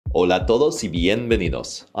Hola a todos y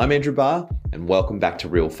bienvenidos. I'm Andrew Barr and welcome back to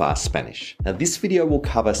Real Fast Spanish. Now this video will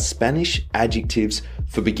cover Spanish adjectives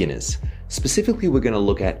for beginners. Specifically, we're going to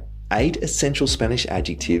look at 8 essential Spanish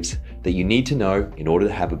adjectives that you need to know in order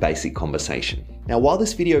to have a basic conversation. Now, while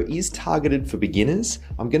this video is targeted for beginners,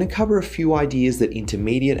 I'm going to cover a few ideas that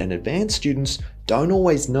intermediate and advanced students don't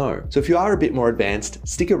always know. So if you are a bit more advanced,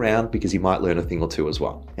 stick around because you might learn a thing or two as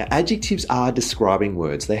well. Now, adjectives are describing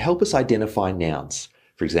words. They help us identify nouns.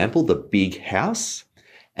 For example, the big house,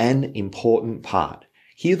 an important part.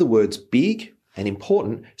 Here the words big and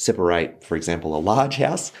important separate, for example, a large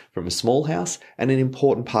house from a small house and an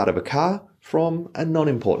important part of a car from a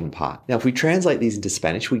non-important part. Now, if we translate these into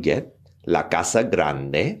Spanish, we get la casa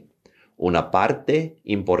grande, una parte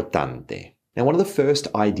importante. Now, one of the first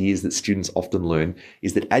ideas that students often learn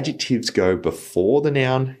is that adjectives go before the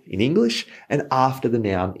noun in English and after the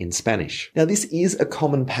noun in Spanish. Now, this is a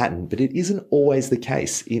common pattern, but it isn't always the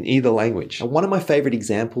case in either language. Now, one of my favorite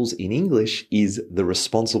examples in English is the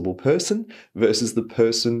responsible person versus the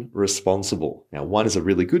person responsible. Now, one is a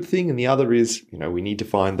really good thing and the other is, we need to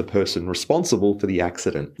find the person responsible for the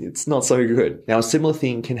accident. It's not so good. Now, a similar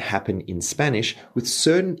thing can happen in Spanish with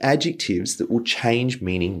certain adjectives that will change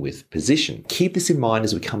meaning with position. Keep this in mind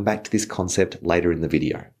as we come back to this concept later in the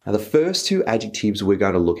video. Now, the first 2 adjectives we're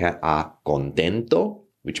going to look at are contento,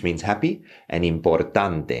 which means happy, and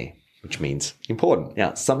importante, which means important.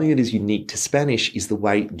 Now, something that is unique to Spanish is the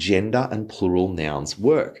way gender and plural nouns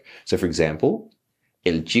work. So, for example,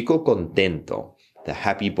 el chico contento, the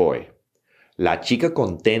happy boy. La chica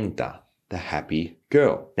contenta, the happy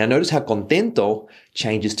girl. Now notice how contento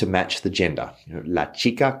changes to match the gender. La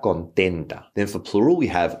chica contenta. Then for plural, we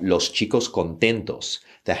have los chicos contentos,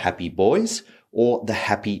 the happy boys or the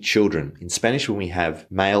happy children. In Spanish, when we have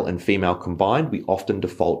male and female combined, we often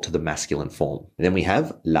default to the masculine form. And then we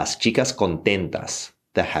have las chicas contentas,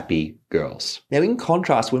 the happy girls. Now, in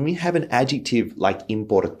contrast, when we have an adjective like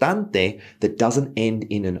importante that doesn't end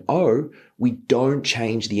in an O, we don't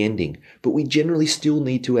change the ending, but we generally still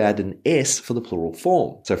need to add an S for the plural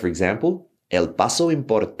form. So, for example, el paso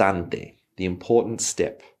importante, the important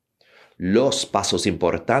step. Los pasos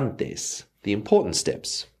importantes, the important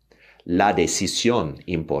steps. La decisión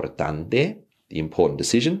importante, the important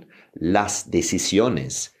decision. Las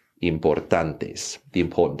decisiones importantes, the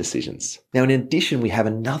important decisions. Now, in addition, we have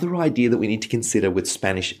another idea that we need to consider with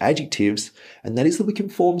Spanish adjectives, and that is that we can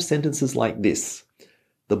form sentences like this.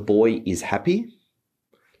 The boy is happy.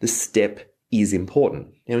 The step is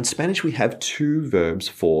important. Now, in Spanish, we have 2 verbs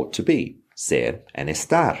for to be, ser and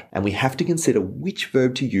estar, and we have to consider which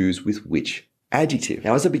verb to use with which adjective.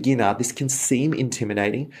 Now, as a beginner, this can seem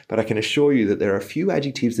intimidating, but I can assure you that there are a few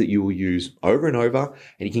adjectives that you will use over and over,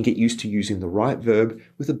 and you can get used to using the right verb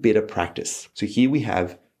with a bit of practice. So here we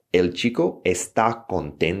have el chico está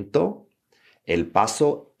contento, el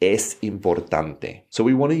paso es importante. So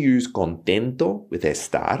we want to use contento with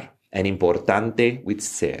estar and importante with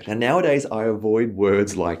ser. And nowadays, I avoid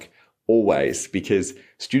words like always because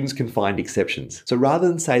students can find exceptions. So rather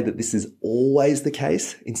than say that this is always the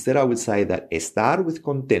case, instead I would say that estar with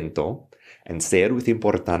contento and ser with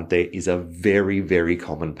importante is a very, very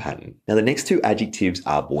common pattern. Now, the next 2 adjectives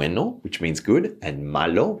are bueno, which means good, and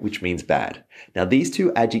malo, which means bad. Now, these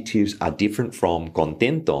 2 adjectives are different from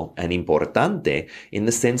contento and importante in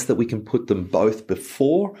the sense that we can put them both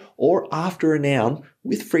before or after a noun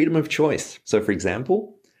with freedom of choice. So, for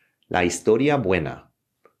example, la historia buena,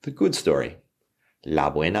 the good story. La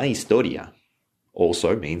buena historia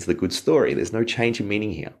also means the good story. There's no change in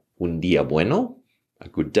meaning here. Un día bueno, a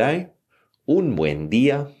good day. Un buen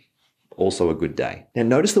día, also a good day. Now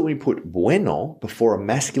notice that when we put bueno before a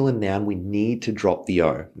masculine noun, we need to drop the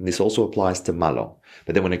O. And this also applies to malo.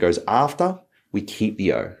 But then when it goes after, we keep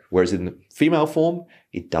the O. Whereas in the female form,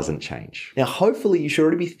 it doesn't change. Now hopefully you should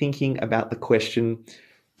already be thinking about the question,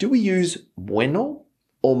 do we use bueno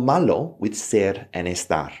or malo with ser and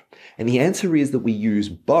estar? And the answer is that we use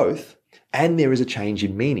both and there is a change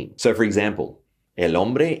in meaning. So for example, el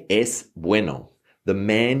hombre es bueno. The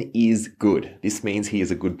man is good. This means he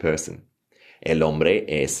is a good person. El hombre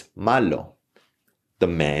es malo. The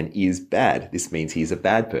man is bad. This means he is a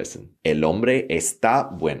bad person. El hombre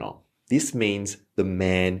está bueno. This means the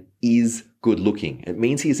man is good looking. It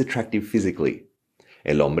means he is attractive physically.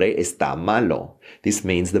 El hombre está malo. This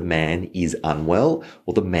means the man is unwell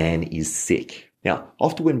or the man is sick. Now,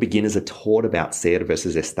 often when beginners are taught about ser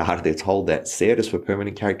versus estar, they're told that ser is for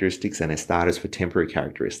permanent characteristics and estar is for temporary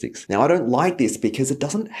characteristics. Now, I don't like this because it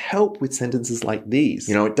doesn't help with sentences like these.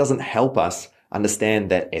 It doesn't help us understand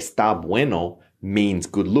that está bueno means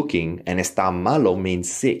good looking and está malo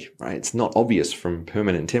means sick, right? It's not obvious from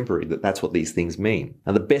permanent and temporary that that's what these things mean.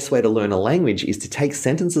 Now, the best way to learn a language is to take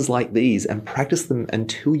sentences like these and practice them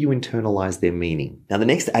until you internalize their meaning. Now, the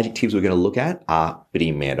next adjectives we're going to look at are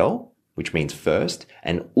primero, which means first,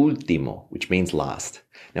 and último, which means last.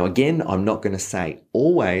 Now, again, I'm not going to say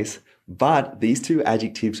always, but these two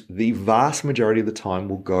adjectives, the vast majority of the time,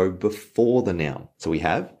 will go before the noun. So we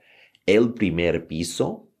have el primer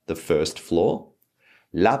piso, the first floor,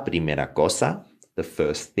 la primera cosa, the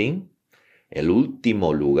first thing, el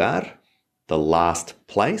último lugar, the last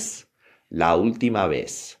place, la última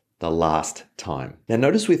vez, the last time. Now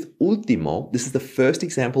notice with último, this is the first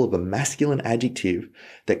example of a masculine adjective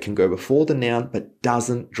that can go before the noun but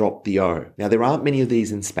doesn't drop the O. Now there aren't many of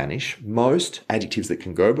these in Spanish. Most adjectives that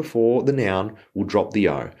can go before the noun will drop the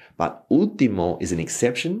O, but último is an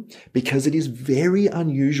exception because it is very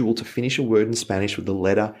unusual to finish a word in Spanish with the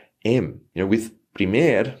letter M. With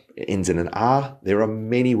primer, it ends in an R. There are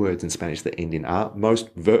many words in Spanish that end in R.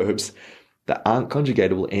 Most verbs that aren't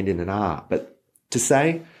conjugatable end in an R. But to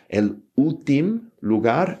say el últim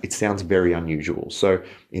lugar, it sounds very unusual. So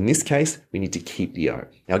in this case, we need to keep the O.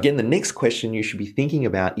 Now again, the next question you should be thinking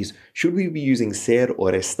about is, should we be using ser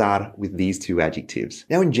or estar with these two adjectives?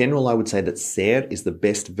 Now in general, I would say that ser is the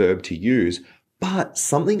best verb to use, but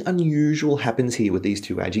something unusual happens here with these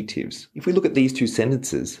two adjectives. If we look at these two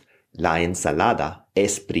sentences, la ensalada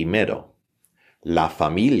es primero. La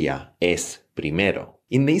familia es primero.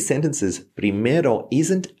 In these sentences, primero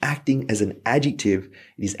isn't acting as an adjective,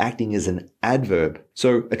 it is acting as an adverb.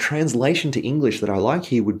 So a translation to English that I like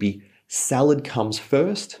here would be salad comes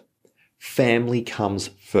first, family comes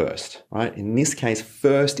first, right? In this case,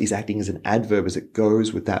 first is acting as an adverb as it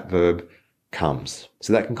goes with that verb comes.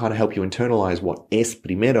 So that can kind of help you internalize what es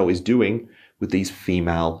primero is doing with these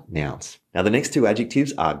female nouns. Now the next two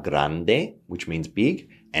adjectives are grande, which means big,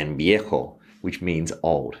 and viejo, which means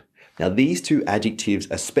old. Now these two adjectives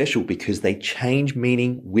are special because they change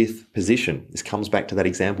meaning with position. This comes back to that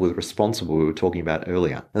example with responsible we were talking about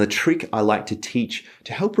earlier. Now the trick I like to teach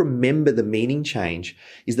to help remember the meaning change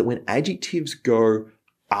is that when adjectives go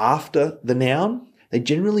after the noun, they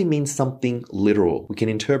generally mean something literal. We can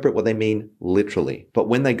interpret what they mean literally. But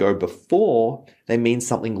when they go before, they mean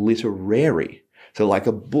something literary. So like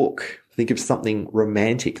a book, think of something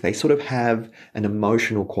romantic. They sort of have an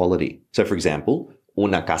emotional quality. So for example,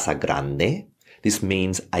 una casa grande, this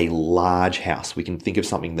means a large house. We can think of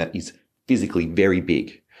something that is physically very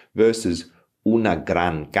big versus una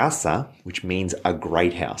gran casa, which means a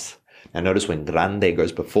great house. Now notice when grande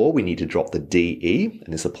goes before, we need to drop the DE,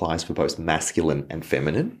 and this applies for both masculine and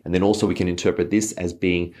feminine. And then also we can interpret this as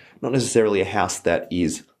being not necessarily a house that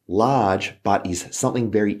is large, but is something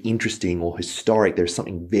very interesting or historic. There's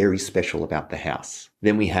something very special about the house.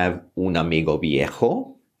 Then we have un amigo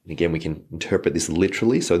viejo. And again, we can interpret this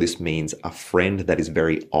literally. So this means a friend that is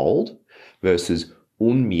very old versus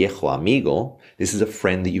un viejo amigo. This is a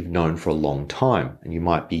friend that you've known for a long time. And you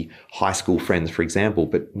might be high school friends, for example,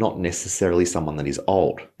 but not necessarily someone that is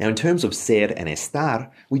old. Now, in terms of ser and estar,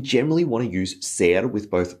 we generally want to use ser with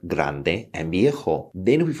both grande and viejo.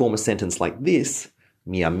 Then if we form a sentence like this,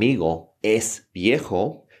 mi amigo es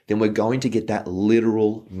viejo, then we're going to get that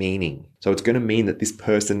literal meaning. So it's going to mean that this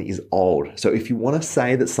person is old. So if you want to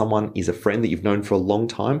say that someone is a friend that you've known for a long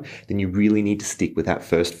time, then you really need to stick with that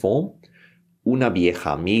first form. Una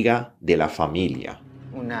vieja amiga de la familia.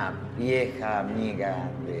 Una vieja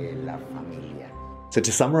amiga de la familia. So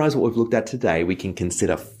to summarize what we've looked at today, we can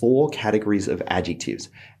consider 4 categories of adjectives.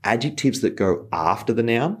 Adjectives that go after the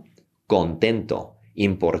noun, contento,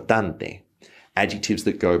 importante. Adjectives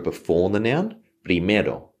that go before the noun,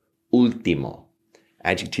 primero, último.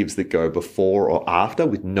 Adjectives that go before or after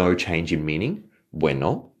with no change in meaning,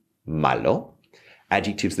 bueno, malo.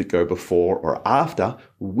 Adjectives that go before or after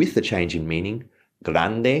with a change in meaning,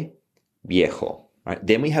 grande, viejo. Right?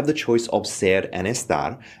 Then we have the choice of ser and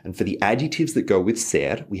estar. And for the adjectives that go with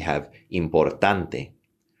ser, we have importante,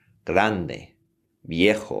 grande,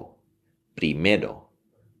 viejo, primero,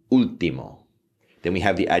 último. Then we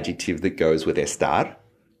have the adjective that goes with estar,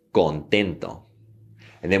 contento.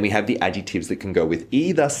 And then we have the adjectives that can go with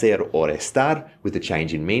either ser or estar with a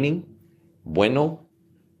change in meaning, bueno,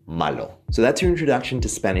 malo. So that's your introduction to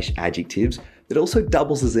Spanish adjectives. That also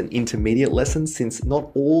doubles as an intermediate lesson since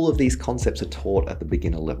not all of these concepts are taught at the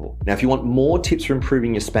beginner level. Now, if you want more tips for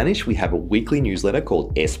improving your Spanish, we have a weekly newsletter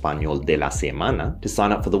called Español de la Semana. To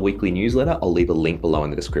sign up for the weekly newsletter, I'll leave a link below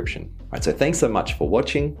in the description. All right, so thanks so much for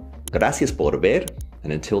watching. Gracias por ver.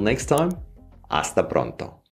 And until next time, hasta pronto.